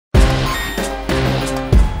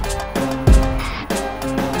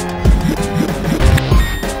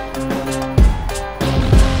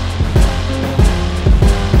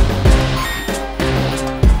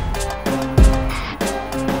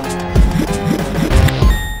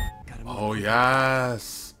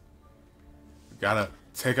Yes. We gotta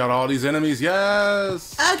take out all these enemies.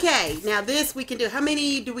 Yes. Okay, now this we can do. How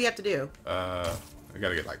many do we have to do? I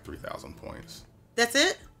gotta get like 3,000 points. That's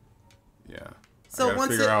it? Yeah. So I'm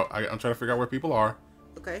trying to figure out where people are.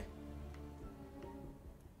 Okay.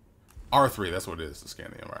 R3, that's what it is to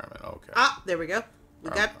scan the environment. Okay. Ah, there we go. We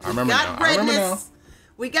got now. redness.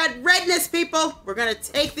 We got redness, people. We're gonna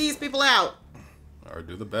take these people out. Or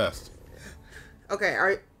do the best. Okay,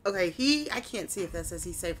 I can't see if that says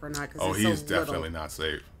he's safe or not. Oh, he's definitely not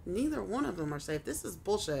safe. Neither one of them are safe. This is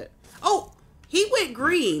bullshit. Oh, he went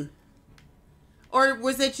green. Or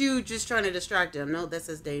was it you just trying to distract him? No, that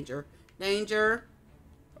says danger. Danger.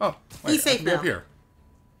 Oh, wait, he's safe now. Up here.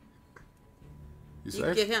 You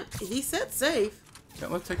safe? Get him. He said safe. Yeah,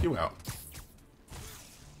 let's take you out.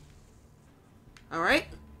 All right.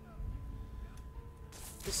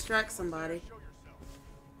 Distract somebody.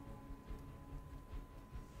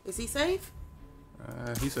 Is he safe?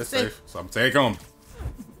 He said safe, so I'm taking him.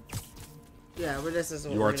 Yeah, well, this is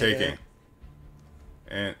what you are taking. do.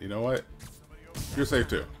 And you know what? You're safe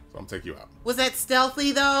too, so I'm taking you out. Was that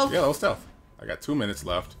stealthy though? Yeah, that was stealth. I got 2 minutes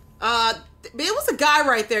left. It was a guy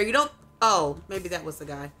right there. You don't. Oh, maybe that was the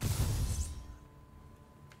guy.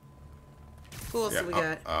 Who else do we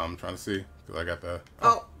got? I'm trying to see because I got the.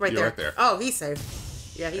 Oh, right there. Right there. Oh, he's safe.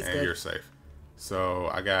 Yeah, he's good. And you're safe. So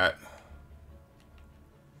I got.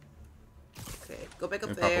 Okay, go back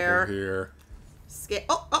up there. there. Pop over here.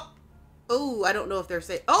 Oh! I don't know if they're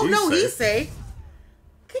safe. Oh no, he's safe.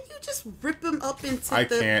 Can you just rip him up into the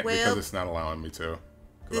web? I can't because it's not allowing me to.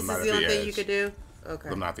 This is the only thing you could do. Okay.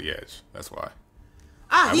 I'm not the edge. That's why.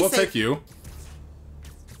 Ah, I will take you.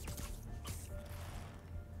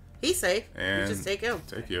 He's safe. And you just take him.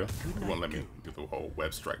 Take you. It won't let me do the whole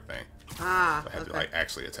web strike thing. Ah, so I have to like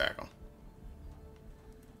actually attack him.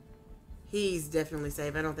 He's definitely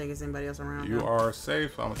safe. I don't think there's anybody else around. You are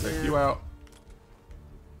safe. I'm gonna take you out.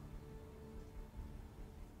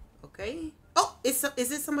 Okay. Oh, is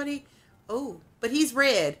it somebody? Oh, but he's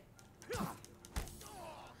red.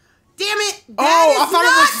 Damn it! That is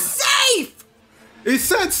not safe. It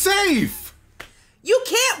said safe. You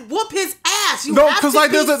can't whoop his ass. You no, because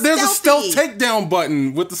like there's a stealth takedown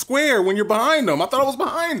button with the square when you're behind them. I thought I was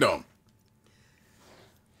behind them.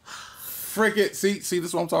 Frick it! See, this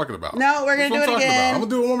is what I'm talking about. No, we're gonna do it again. I'm gonna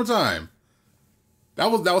do it one more time. That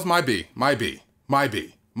was my B. My B.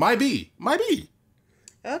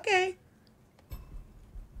 Okay.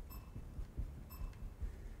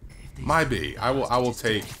 My B. I will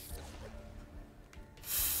take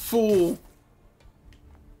full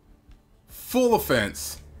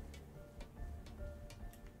offense.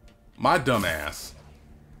 My dumb ass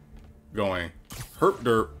going herp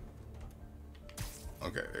derp.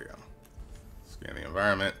 Okay, there you go. Scan the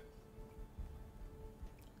environment.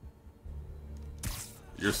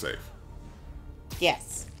 You're safe.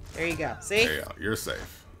 Yes. There you go. See? There you go. You're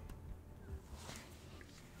safe.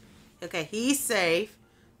 Okay, he's safe,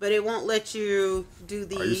 but it won't let you do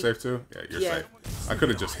the... Are you safe too? Yeah, you're safe. I could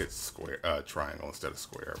have just hit square, triangle instead of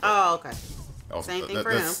square. Oh, okay. Same thing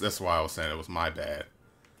for him. That's why I was saying it was my bad.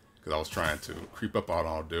 Because I was trying to creep up on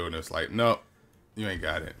all dude, and it's like, no, you ain't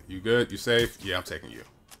got it. You good? You safe? Yeah, I'm taking you.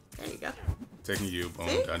 There you go. Taking you. Boom.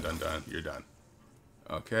 See? Done. You're done.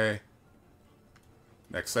 Okay.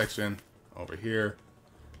 Next section. Over here.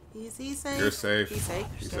 Is he safe? You're safe. He's safe.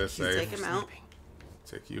 He says safe. Take him out.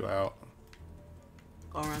 Take you out.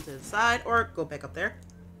 Go around to the side or go back up there.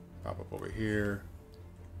 Pop up over here.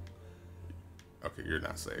 Okay, you're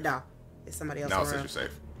not safe. No. It's somebody else now around. Now it says you're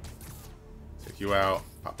safe. Take you out.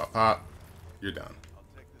 Pop. You're done.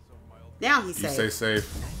 Now he's safe. You say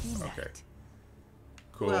safe. Okay.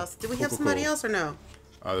 Cool. Who else? Do we have somebody else or no?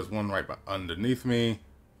 There's one right underneath me.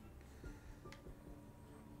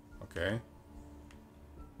 Okay.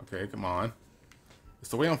 Okay, come on. It's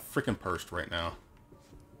the way I'm freaking pursed right now.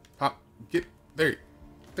 Pop. Get. There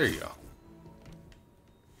you go.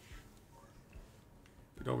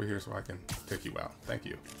 Get over here so I can take you out. Thank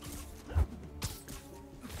you.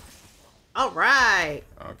 All right.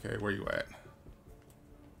 Okay, where you at?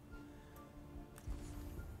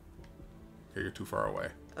 Okay, you're too far away.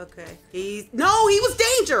 Okay. He was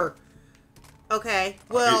danger. Okay.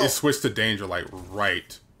 Well, it switched to danger like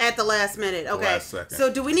right at the last minute. Okay. Last second.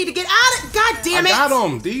 So do we need to get out of? God damn it! I got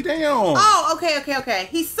him. D-damn. Oh, okay.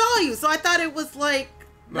 He saw you, so I thought it was like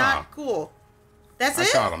not cool. That's it. I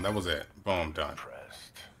shot him. That was it. Boom. Done.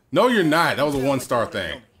 No, you're not. That was a 1-star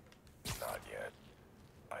thing. Not yet.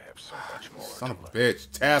 I have so much more. Son of a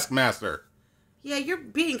bitch. Taskmaster. Yeah, you're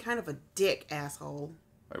being kind of a dick, asshole.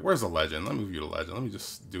 Like, where's the legend? Let me view the legend. Let me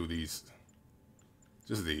just do these.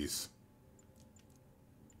 Just these.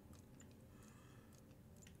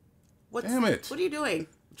 Damn it! What are you doing?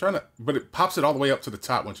 I'm trying to, but it pops it all the way up to the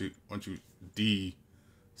top once you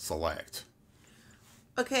deselect.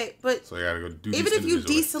 Okay, but so you gotta go do. Even if you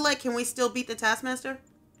deselect, can we still beat the Taskmaster?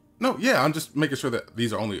 No, yeah, I'm just making sure that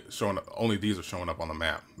these are only showing up. Only these are showing up on the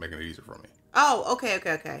map, making it easier for me. Oh, okay.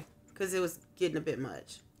 Because it was getting a bit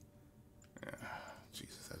much. Yeah,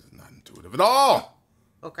 Jesus, that is not intuitive at all.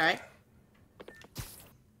 Okay.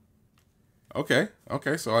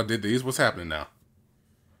 Okay. So I did these. What's happening now?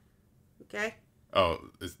 Okay. Oh,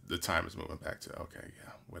 the time is moving back to. Okay,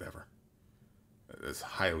 yeah, whatever. It's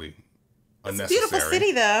highly unnecessary. It's a beautiful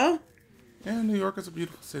city, though. Yeah, New York is a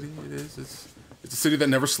beautiful city. It is. It's a city that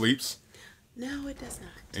never sleeps. No, it does not.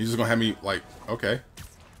 And you're just gonna have me like, okay.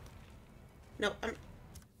 No,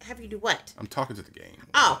 have you do what? I'm talking to the game.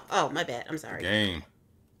 Oh, my bad. I'm sorry. Game.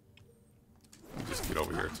 Let me just get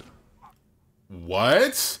over here to.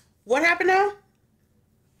 What? What happened now?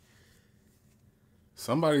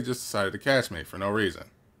 Somebody just decided to catch me for no reason.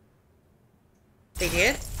 They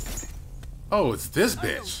did? Oh, it's this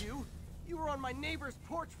bitch. You were on my neighbor's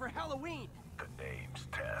porch for Halloween. The name's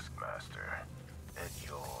Taskmaster, and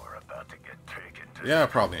you're about to get taken to. Yeah, I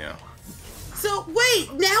probably am. So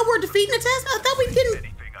wait, now we're defeating the Taskmaster? I thought we didn't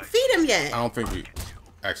defeat him yet. I don't think we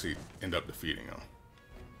actually end up defeating him.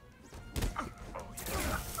 Oh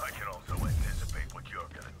yeah, I can also anticipate what you're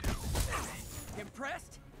gonna do.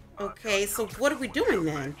 Impressed? Okay, so what are we doing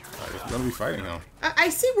then? We're gonna be fighting him. I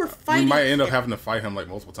see we're fighting. We might end up having to fight him like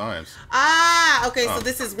multiple times. Ah, okay, so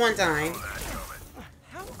this is one time.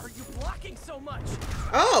 How are you blocking so much?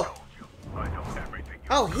 Oh. I know everything.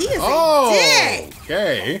 Oh, he is a dick.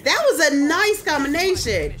 Okay. That was a nice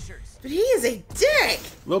combination. But he is a dick.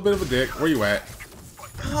 A little bit of a dick. Where you at?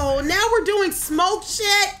 Oh, now we're doing smoke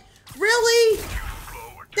shit? Really?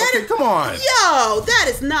 Okay, come on. Yo, that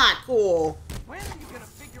is not cool. When are you gonna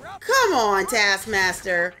figure out? Come on,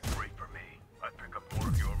 Taskmaster. Great for me. I pick up more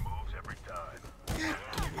of your moves every time. God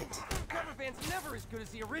damn it. Rubber band's never as good as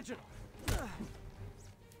the original.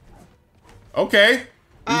 Okay.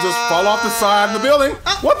 You just fall off the side of the building.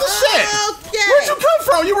 What the shit? Okay. Where'd you come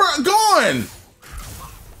from? You were gone.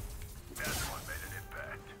 That's what made an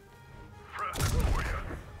impact. Fresh for you.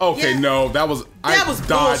 Okay, Yeah. no, that was I That was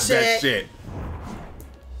dodged that bullshit. shit.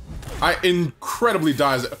 I incredibly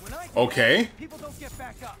dodged it. When I get Okay. back, people don't get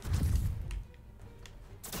back up.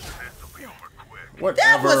 This'll be over quick.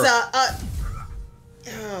 Whatever. That was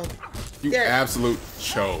oh, you there. absolute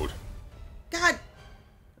chode. God.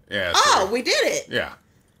 Yeah. Oh, true. we did it. Yeah.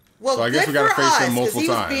 Well, So I guess good we gotta for face him us, 'cause multiple he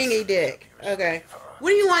was times. being a dick. Okay. What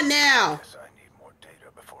do you want now? Guess I need more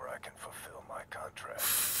data before I can fulfill my contract.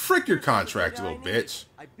 Frick your contract, you little bitch.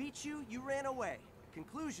 I beat you, you ran away.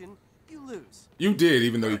 Conclusion, you lose. You did,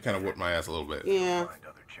 even though you kind of whooped my ass a little bit. Yeah. Find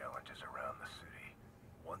other challenges around the city.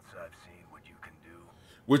 Once I've seen what you can do.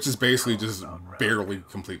 Which is basically just barely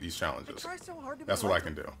complete these challenges. Try so hard to be That's what I like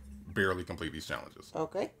can do. Barely complete these challenges.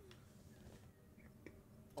 Okay.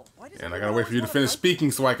 Oh, why does And I everyone gotta wait for you to always finish wanna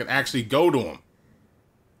speaking so I can actually go to him.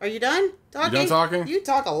 Are you done talking? You done talking? You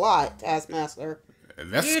talk a lot, Taskmaster.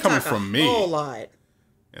 And that's You coming talk from a me. whole lot.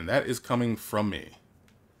 And that is coming from me.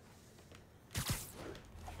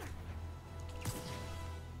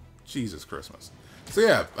 Jesus Christmas. So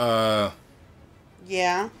yeah,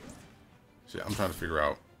 Yeah. shit, I'm trying to figure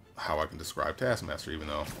out how I can describe Taskmaster, even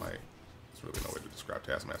though like there's really no way to describe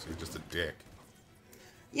Taskmaster. He's just a dick.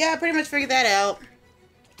 Yeah, I pretty much figured that out.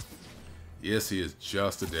 Yes, he is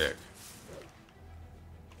just a dick.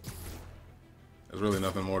 There's really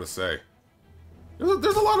nothing more to say.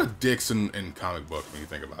 There's a lot of dicks in comic books when you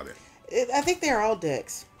think about it. I think they're all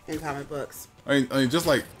dicks in comic books. I mean, just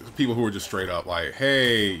like people who are just straight up like,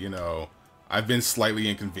 hey, you know, I've been slightly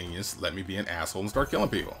inconvenienced. Let me be an asshole and start killing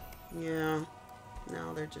people. Yeah.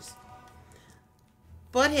 No, they're just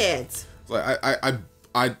butt heads. It's like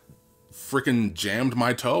I freaking jammed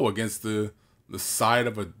my toe against the side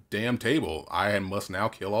of a damn table. I must now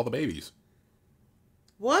kill all the babies.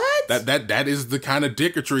 What? That is the kind of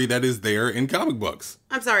dicketry that is there in comic books.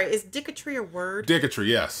 I'm sorry, is dicketry a word? Dicketry,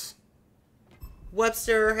 yes.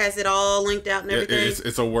 Webster has it all linked out and everything.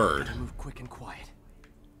 It's a word. Move quick and quiet.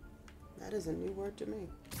 That is a new word to me.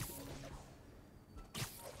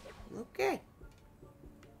 Okay.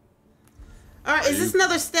 Alright, is this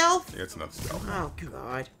another stealth? Yeah, it's another stealth. Oh,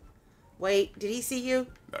 God. Wait, did he see you?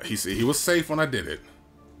 He was safe when I did it.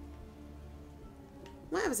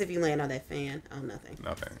 What happens if you land on that fan? Oh, nothing.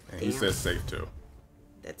 Nothing. And he Damn. says safe too.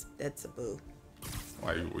 That's a boo.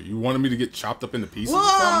 Why, you wanted me to get chopped up into pieces Well, or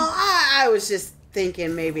something? I was just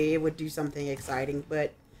thinking maybe it would do something exciting,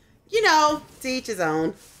 but, you know, to each his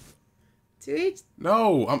own. To each...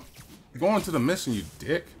 No, I'm going to the mission, you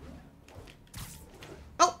dick.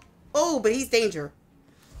 Oh, Oh, but he's danger.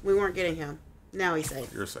 We weren't getting him. Now he's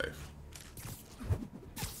safe. You're safe.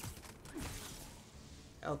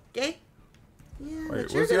 Okay. Yeah.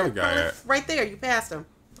 Wait, where's the other guy at? Right there. You passed him.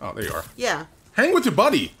 Oh, there you are. Yeah. Hang with your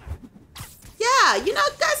buddy. Yeah. You know,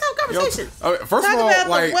 guys have conversations. First Talk of all, about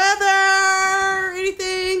like, the weather,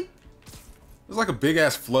 anything. there's like a big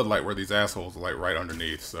ass floodlight where these assholes are like right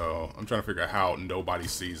underneath. So I'm trying to figure out how nobody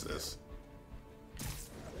sees this.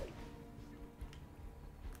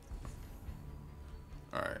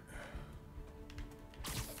 All right.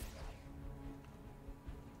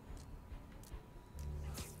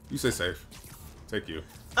 You say safe. Take you.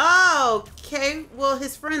 Oh, okay. Well,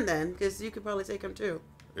 his friend then, because you could probably take him too.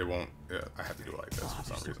 It won't. Yeah, I have to do it like this for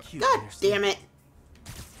some reason. Cute, God Anderson. damn it.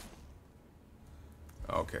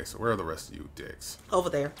 Okay, so where are the rest of you dicks? Over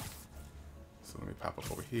there. So let me pop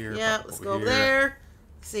up over here. Yeah, pop up let's over go over here. there.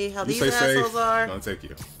 See how You these say assholes safe. are. I'm gonna take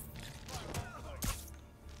you.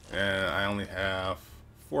 And I only have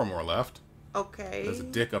 4 more left. Okay. There's a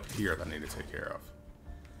dick up here that I need to take care of.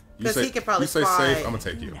 You 'Cause say, he could probably you say spy. safe, I'm gonna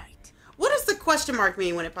take you. What does the question mark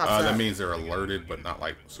mean when it pops up? That means they're alerted, but not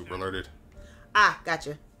like super alerted. Ah,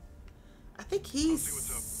 gotcha. I think he's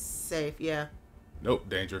safe, yeah. Nope,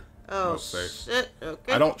 danger. Oh, Nope, safe. shit.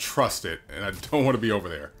 Okay. I don't trust it, and I don't want to be over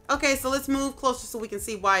there. Okay, so let's move closer so we can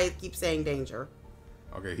see why it keeps saying danger.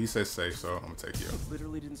 Okay, he says safe, so I'm gonna take you.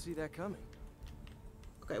 Literally didn't see that coming.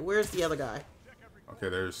 Okay, where's the other guy? Okay,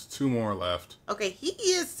 there's 2 more left. Okay, he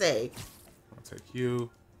is safe. I'll take you.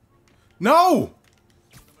 No!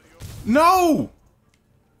 No!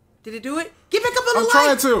 Did it do it? Get back up on I'm the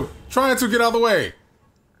light! trying to get out of the way.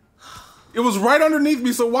 It was right underneath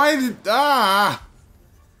me, so why did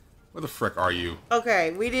where the frick are you?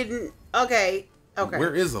 Okay, we didn't. Okay.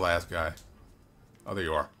 Where is the last guy? Oh, there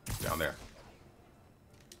you are, down there.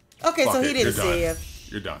 Okay, Fuck so it, he didn't you're see you. done.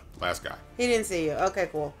 You're done. Last guy. He didn't see you. Okay,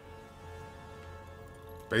 cool.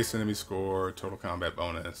 Base enemy score, total combat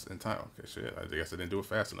bonus, and time. Okay, shit. I guess I didn't do it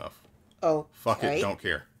fast enough. Oh. Fuck it. Don't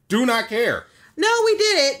care. Do not care. No, we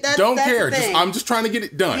did it. That's Don't the care. thing. I'm just trying to get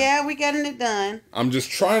it done. Yeah, we getting it done. I'm just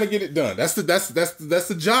trying to get it done. That's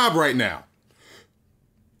the job right now.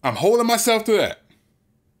 I'm holding myself to that.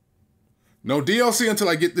 No DLC until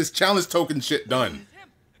I get this challenge token shit done. Tim,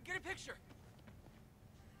 get a picture.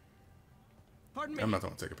 Pardon me. I'm not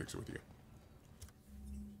gonna take a picture with you.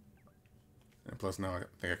 And plus now I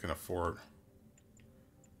think I can afford.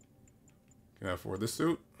 Can I afford this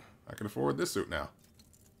suit? I can afford this suit now.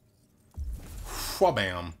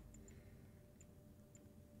 Bam.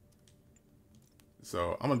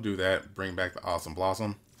 So I'm gonna do that. Bring back the Awesome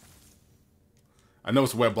Blossom. I know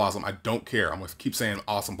it's Web Blossom. I don't care. I'm gonna keep saying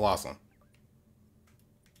Awesome Blossom.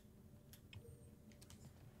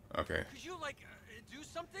 Okay. Could you like do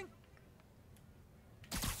something?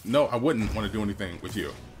 No, I wouldn't want to do anything with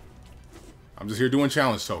you. I'm just here doing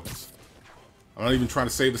challenge tokens. I'm not even trying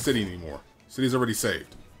to save the city anymore. City's already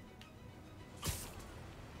saved.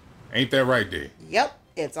 Ain't that right, D? Yep,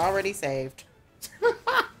 it's already saved.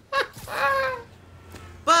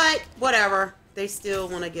 But, whatever. They still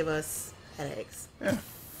want to give us headaches. Yeah,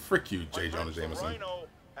 frick you, J. Jonah Jameson.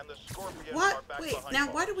 What? Wait, now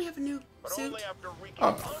why do we have a new suit?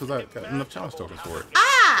 Oh, because I got enough challenge tokens for it.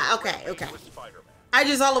 Ah, okay. I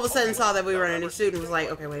just all of a sudden saw that we were in a new suit and was like,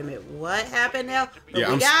 okay, wait a minute, what happened now? But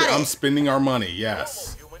Yeah, I'm spending our money,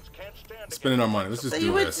 yes. Spending our money. Let's just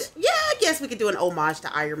do this. Yeah, I guess we could do an homage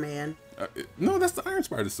to Iron Man. No, that's the Iron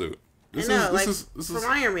Spider suit. This is from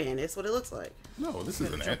Iron Man. It's what it looks like. No, this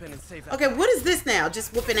isn't it. Okay, what is this now?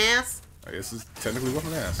 Just whooping ass? This is technically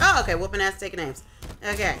whooping ass. Oh, okay, whooping ass, taking names.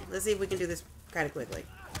 Okay, let's see if we can do this kind of quickly.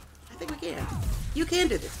 I think we can. You can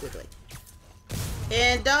do this quickly.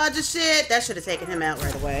 And dodge a shit. That should have taken him out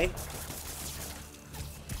right away.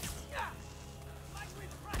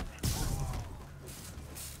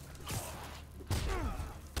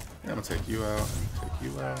 Yeah, I'm gonna take you out.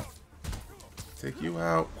 Take you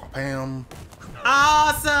out. Bam.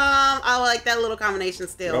 Awesome. I like that little combination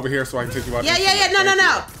still. Get over here so I can take you out. Yeah.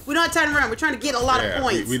 No. We don't have time to run. We're trying to get a lot of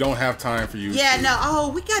points. We don't have time for you. Yeah, no.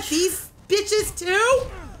 Oh, we got these bitches too?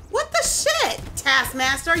 What the shit?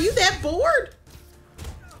 Taskmaster, are you that bored?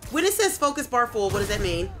 When it says focus bar full, what does that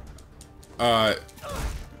mean? It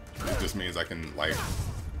just means I can, like,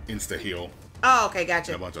 insta-heal. Oh, okay,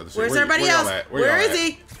 gotcha. A bunch of other shit. Where's everybody else? Where is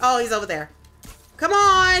he? Oh, he's over there. Come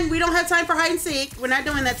on. We don't have time for hide and seek. We're not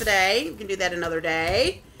doing that today. We can do that another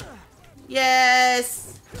day.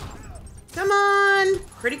 Yes. Come on.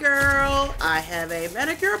 Pretty girl. I have a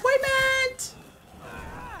manicure appointment.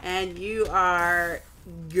 And you are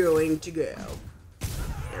going to go.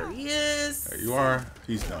 There he is. There you are.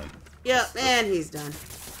 He's done. Yep, and he's done.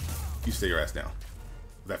 You stay your ass down.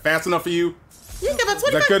 that fast enough for you? You got about 25.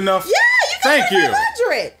 Is that good enough? Yeah, you got Thank you.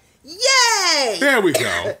 500. Yay! There we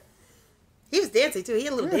go. He was dancing too. He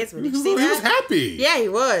had a little dance with me. Did you see He that? was happy. Yeah, he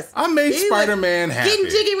was. I made He Spider-Man was happy. Getting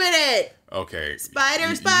jiggy with it. Okay. Spider, You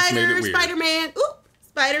just made it weird. Spider-Man.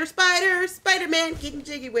 Oop. Spider-Man. Getting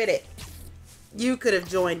jiggy with it. You could have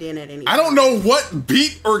joined in at any time. I don't know what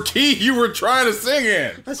beat or key you were trying to sing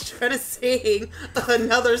in. I was trying to sing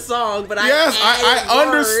another song, but I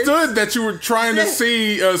understood that you were trying to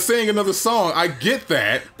sing another song. I get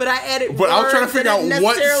that. But I added But I was trying to words figure out that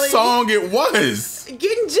what necessarily- song it was.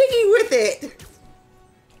 Getting jiggy with it.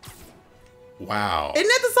 Wow. Isn't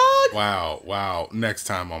that the song? Wow. Next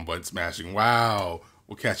time on Button Smashing. Wow.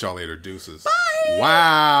 We'll catch y'all later. Deuces. Bye.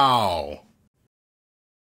 Wow.